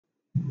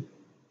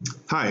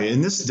Hi,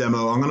 in this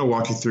demo, I'm going to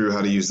walk you through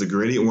how to use the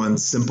Gradient 1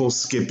 Simple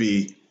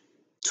SCPI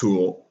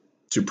tool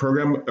to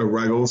program a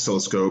Rigol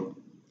oscilloscope,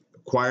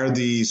 acquire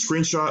the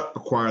screenshot,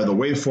 acquire the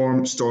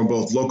waveform, store them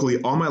both locally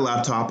on my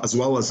laptop, as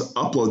well as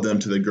upload them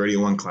to the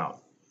Gradient 1 cloud.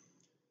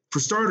 For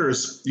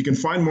starters, you can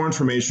find more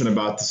information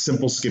about the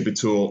Simple SCPI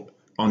tool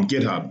on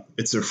GitHub.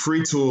 It's a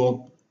free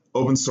tool,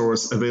 open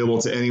source,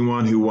 available to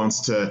anyone who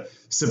wants to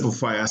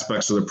simplify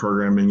aspects of the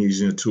programming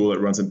using a tool that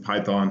runs in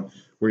Python,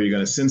 where you're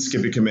going to send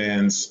SCPI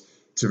commands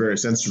to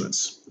various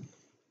instruments.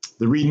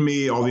 The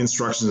README, all the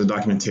instructions and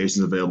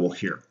documentation is available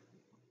here.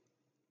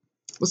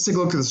 Let's take a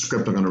look at the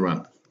script I'm going to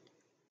run.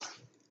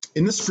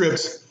 In this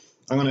script,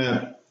 I'm going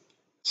to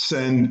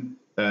send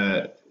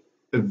a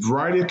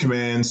variety of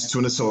commands to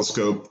an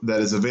oscilloscope that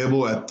is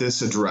available at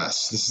this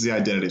address. This is the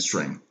identity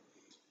string.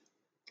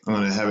 I'm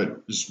going to have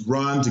it just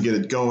run to get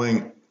it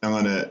going. I'm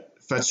going to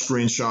fetch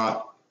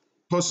screenshot,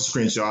 post a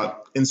screenshot,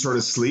 insert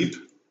a sleep,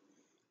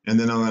 and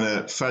then I'm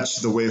going to fetch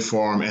the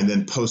waveform and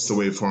then post the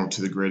waveform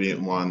to the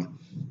Gradient 1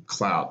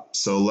 cloud.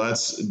 So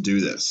let's do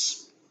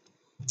this.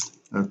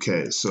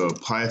 Okay, so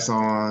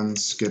Python,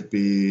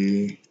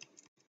 SCPI,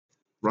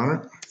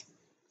 runner.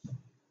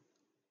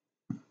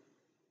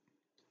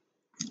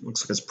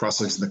 Looks like it's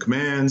processing the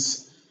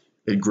commands.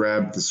 It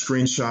grabbed the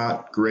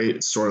screenshot, great,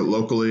 it stored it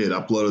locally, it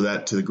uploaded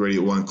that to the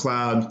Gradient 1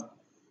 cloud,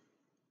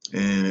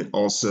 and it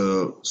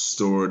also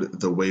stored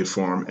the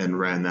waveform and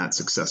ran that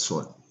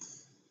successfully.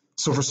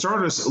 So for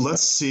starters,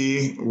 let's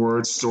see where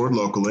it's stored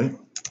locally.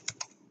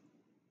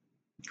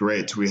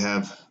 Great, we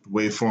have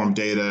waveform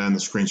data and the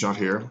screenshot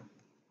here.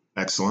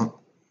 Excellent.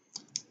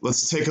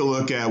 Let's take a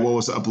look at what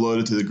was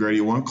uploaded to the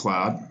Gradient 1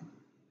 cloud.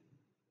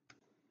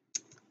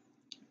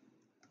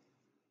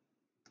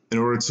 In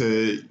order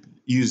to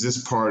use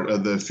this part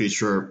of the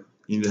feature,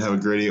 you need to have a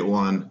Gradient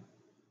 1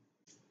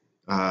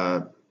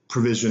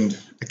 provisioned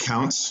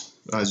account.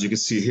 As you can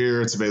see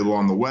here, it's available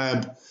on the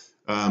web.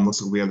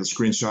 Looks like we have the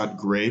screenshot,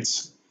 great.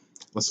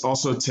 Let's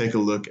also take a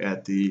look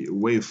at the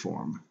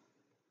waveform.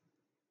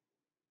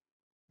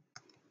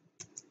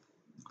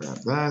 Grab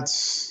that.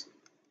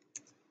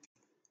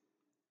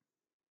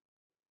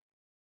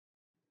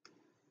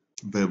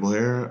 Available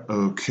here,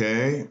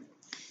 okay.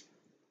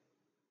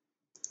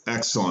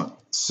 Excellent.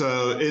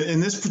 So in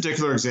this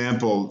particular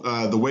example,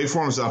 the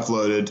waveform is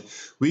uploaded.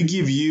 We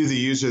give you, the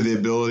user, the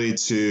ability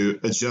to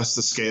adjust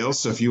the scale.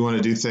 So if you want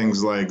to do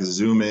things like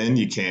zoom in,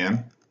 you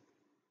can.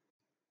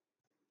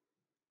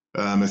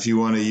 If you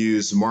want to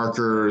use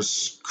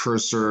markers,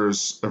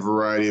 cursors, a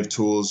variety of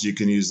tools, you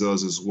can use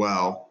those as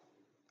well.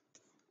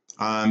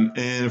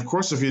 And of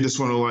course, if you just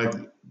want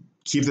to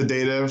keep the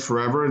data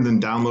forever and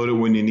then download it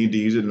when you need to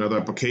use it in another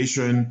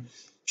application,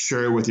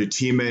 share it with your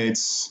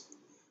teammates,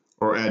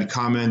 or add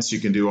comments, you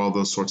can do all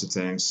those sorts of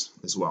things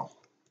as well.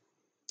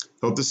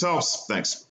 Hope this helps. Thanks.